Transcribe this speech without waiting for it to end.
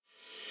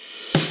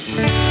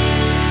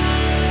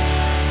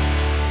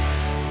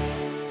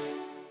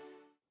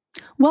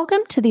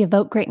Welcome to the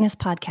Evoke Greatness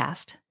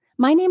podcast.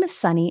 My name is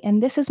Sunny,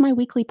 and this is my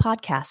weekly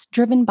podcast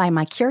driven by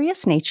my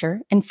curious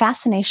nature and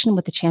fascination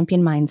with the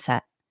champion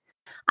mindset.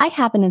 I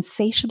have an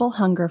insatiable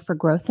hunger for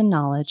growth and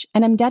knowledge,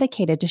 and I'm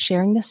dedicated to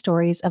sharing the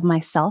stories of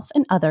myself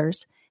and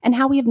others and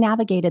how we have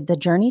navigated the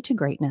journey to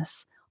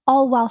greatness,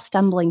 all while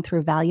stumbling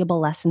through valuable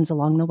lessons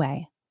along the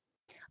way.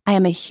 I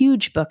am a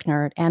huge book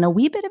nerd and a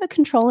wee bit of a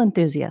control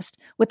enthusiast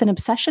with an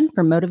obsession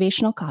for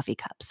motivational coffee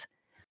cups.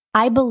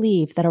 I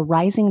believe that a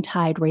rising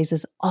tide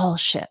raises all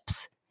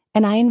ships,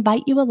 and I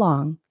invite you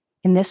along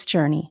in this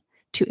journey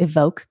to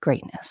evoke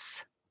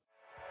greatness.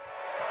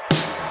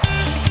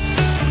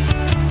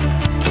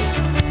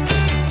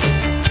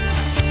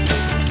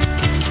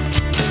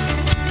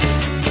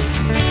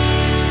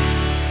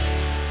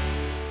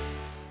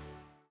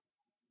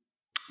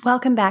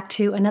 Welcome back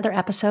to another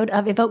episode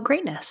of Evoke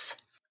Greatness.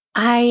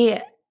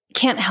 I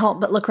can't help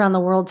but look around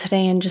the world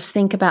today and just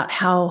think about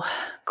how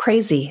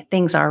crazy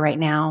things are right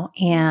now.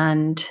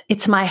 And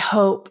it's my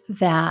hope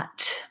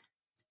that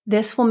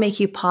this will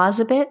make you pause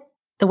a bit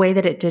the way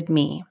that it did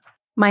me.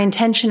 My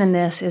intention in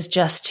this is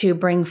just to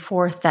bring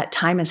forth that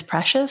time is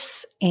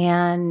precious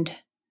and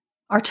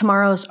our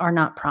tomorrows are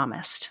not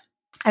promised.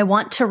 I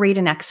want to read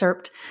an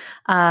excerpt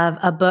of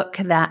a book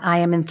that I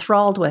am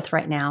enthralled with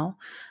right now,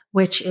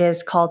 which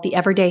is called The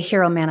Everyday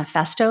Hero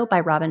Manifesto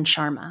by Robin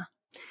Sharma.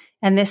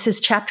 And this is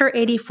chapter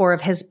 84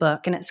 of his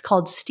book, and it's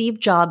called Steve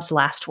Jobs'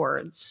 Last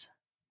Words.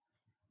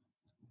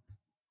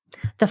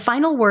 The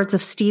final words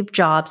of Steve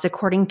Jobs,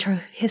 according to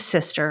his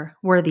sister,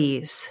 were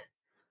these: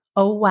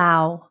 "Oh,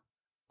 wow,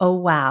 oh,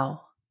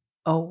 wow,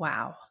 oh,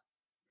 wow."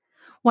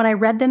 When I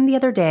read them the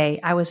other day,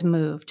 I was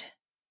moved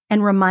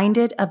and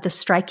reminded of the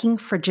striking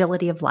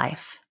fragility of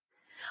life.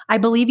 I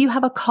believe you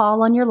have a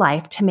call on your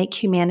life to make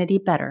humanity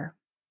better.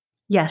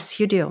 Yes,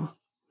 you do.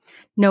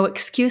 No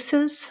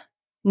excuses,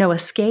 no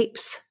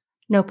escapes,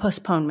 no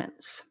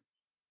postponements.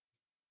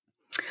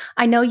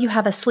 I know you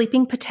have a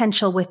sleeping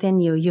potential within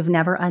you you've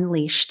never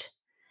unleashed,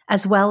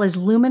 as well as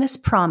luminous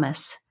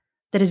promise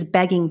that is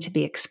begging to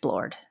be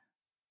explored.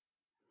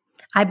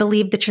 I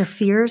believe that your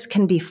fears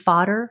can be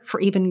fodder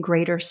for even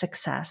greater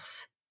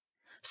success,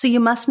 so you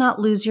must not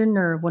lose your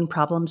nerve when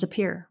problems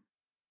appear.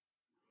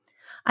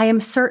 I am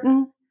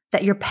certain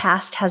that your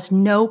past has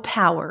no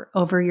power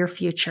over your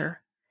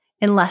future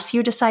unless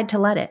you decide to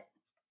let it.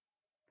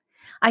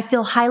 I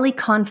feel highly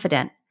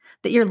confident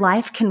that your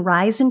life can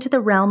rise into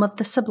the realm of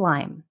the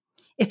sublime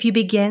if you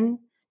begin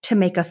to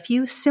make a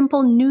few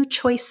simple new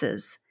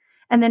choices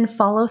and then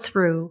follow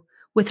through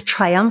with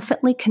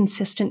triumphantly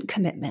consistent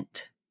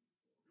commitment.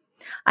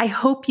 I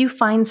hope you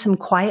find some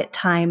quiet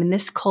time in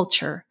this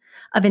culture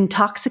of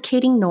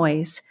intoxicating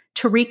noise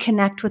to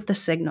reconnect with the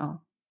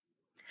signal,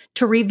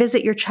 to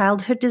revisit your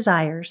childhood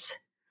desires,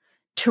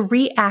 to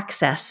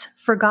re-access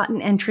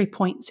forgotten entry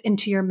points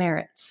into your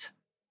merits,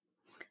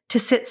 to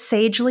sit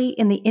sagely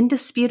in the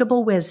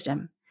indisputable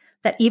wisdom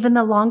that even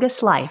the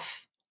longest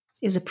life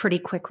is a pretty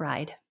quick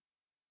ride.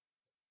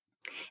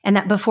 And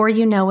that before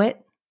you know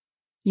it,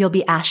 you'll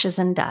be ashes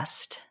and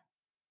dust.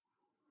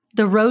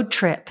 The road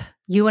trip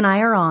you and I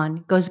are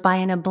on goes by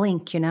in a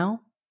blink, you know?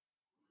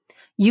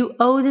 You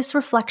owe this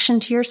reflection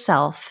to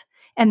yourself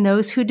and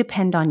those who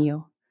depend on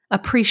you,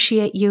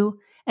 appreciate you,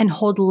 and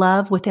hold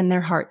love within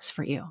their hearts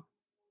for you.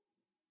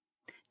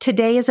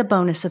 Today is a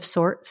bonus of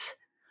sorts,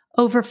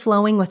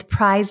 overflowing with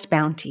prized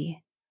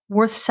bounty,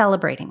 worth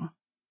celebrating.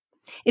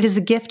 It is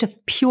a gift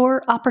of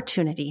pure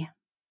opportunity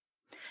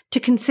to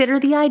consider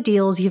the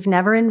ideals you've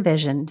never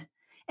envisioned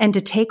and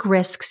to take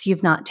risks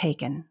you've not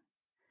taken,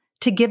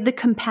 to give the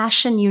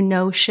compassion you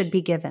know should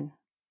be given,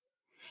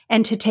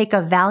 and to take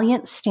a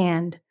valiant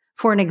stand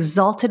for an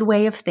exalted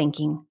way of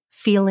thinking,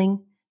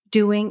 feeling,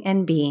 doing,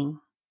 and being.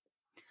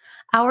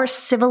 Our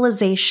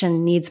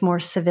civilization needs more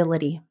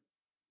civility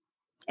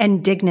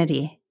and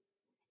dignity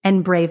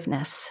and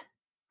braveness.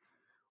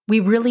 We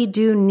really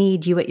do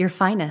need you at your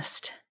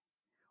finest.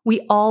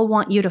 We all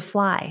want you to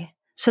fly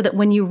so that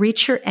when you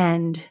reach your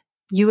end,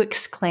 you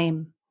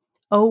exclaim,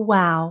 "Oh,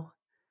 wow,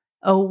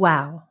 oh,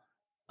 wow,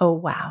 oh,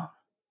 wow."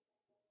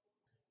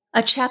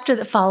 A chapter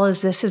that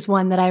follows this is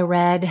one that I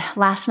read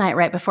last night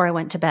right before I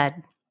went to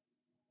bed.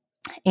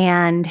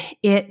 And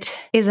it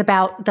is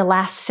about the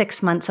last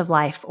 6 months of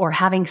life, or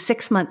having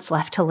 6 months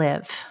left to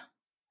live.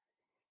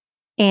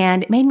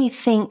 And it made me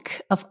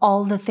think of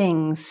all the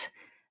things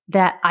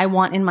that I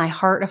want in my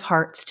heart of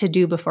hearts to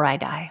do before I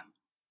die.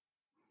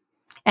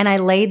 And I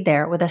laid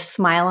there with a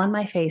smile on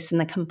my face in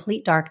the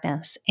complete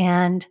darkness.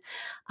 And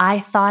I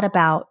thought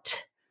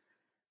about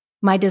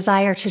my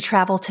desire to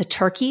travel to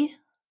Turkey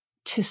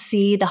to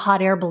see the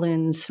hot air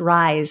balloons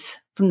rise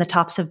from the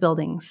tops of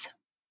buildings.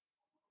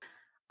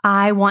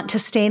 I want to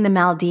stay in the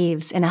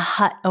Maldives in a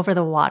hut over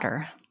the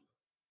water.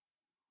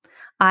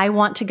 I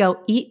want to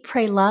go eat,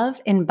 pray, love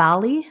in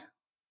Bali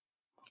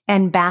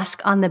and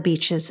bask on the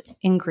beaches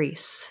in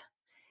Greece.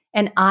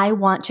 And I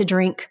want to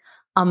drink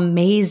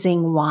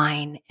amazing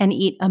wine and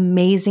eat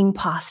amazing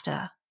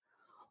pasta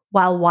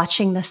while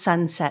watching the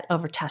sunset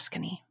over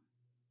Tuscany.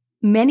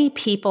 Many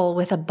people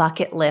with a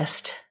bucket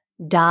list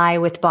die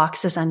with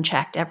boxes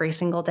unchecked every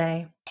single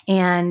day.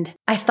 And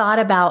I thought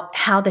about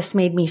how this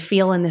made me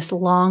feel in this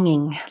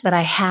longing that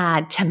I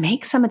had to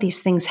make some of these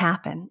things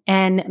happen.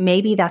 And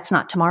maybe that's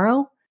not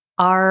tomorrow.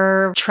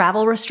 Our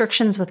travel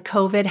restrictions with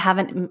COVID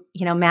haven't,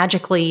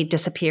 magically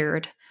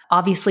disappeared.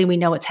 Obviously, we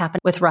know what's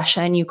happened with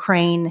Russia and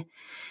Ukraine,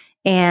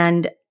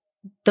 and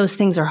those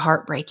things are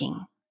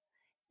heartbreaking.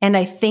 And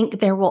I think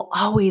there will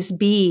always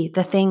be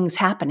the things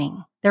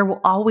happening. There will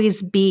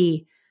always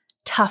be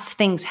tough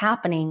things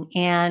happening.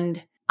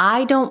 And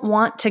I don't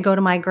want to go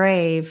to my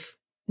grave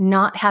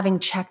not having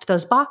checked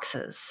those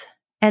boxes.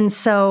 And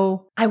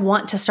so I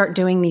want to start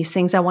doing these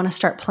things. I want to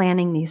start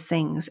planning these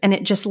things. And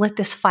it just lit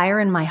this fire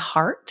in my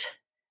heart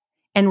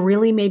and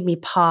really made me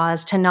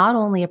pause to not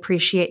only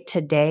appreciate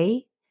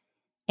today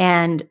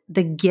and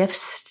the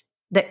gifts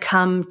that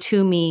come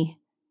to me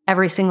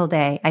every single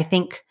day. I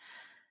think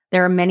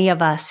there are many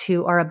of us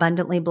who are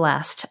abundantly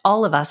blessed.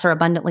 All of us are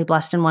abundantly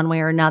blessed in one way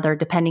or another,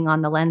 depending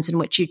on the lens in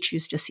which you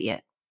choose to see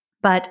it.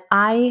 But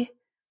I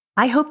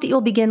hope that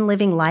you'll begin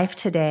living life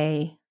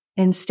today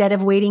instead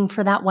of waiting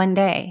for that one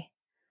day.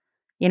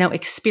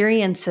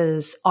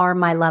 Experiences are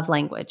my love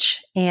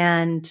language.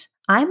 And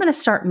I'm going to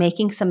start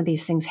making some of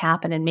these things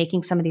happen and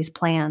making some of these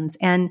plans.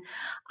 And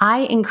I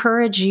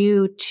encourage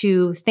you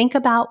to think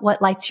about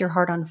what lights your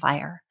heart on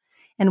fire.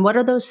 And what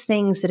are those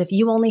things that if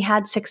you only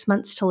had 6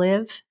 months to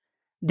live,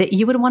 that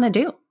you would want to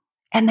do?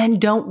 And then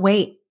don't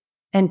wait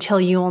until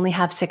you only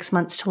have 6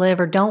 months to live,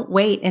 or don't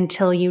wait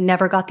until you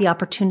never got the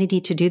opportunity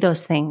to do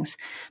those things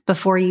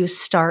before you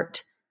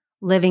start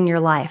living your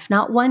life.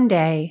 Not one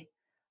day,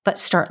 but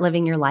start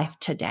living your life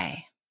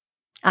today.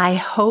 I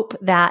hope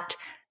that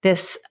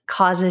this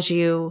causes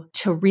you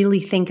to really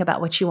think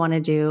about what you want to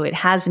do. It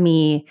has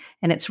me,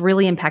 and it's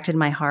really impacted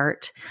my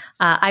heart.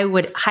 I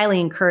would highly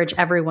encourage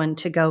everyone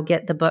to go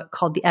get the book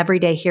called The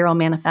Everyday Hero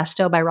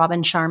Manifesto by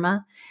Robin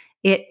Sharma.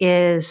 It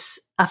is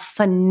a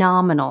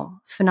phenomenal,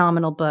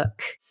 phenomenal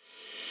book.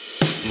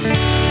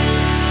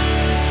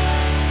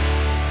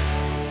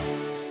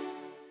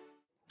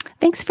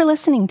 Thanks for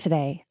listening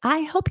today.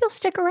 I hope you'll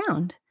stick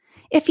around.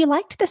 If you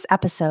liked this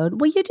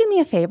episode, will you do me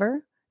a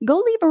favor? Go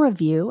leave a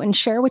review and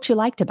share what you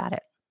liked about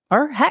it.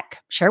 Or heck,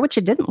 share what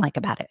you didn't like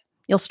about it.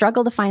 You'll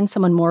struggle to find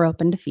someone more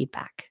open to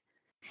feedback.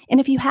 And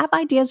if you have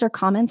ideas or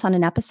comments on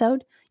an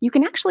episode, you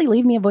can actually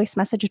leave me a voice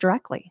message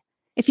directly.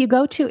 If you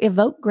go to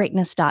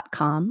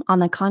evokegreatness.com on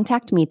the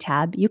Contact Me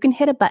tab, you can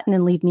hit a button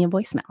and leave me a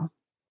voicemail.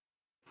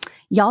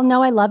 Y'all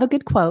know I love a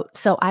good quote,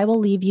 so I will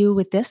leave you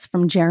with this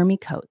from Jeremy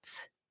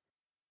Coates.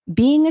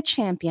 Being a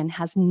champion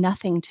has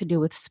nothing to do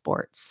with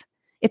sports.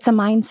 It's a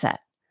mindset,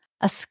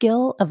 a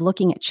skill of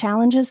looking at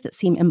challenges that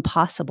seem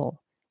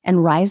impossible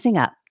and rising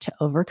up to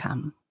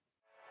overcome.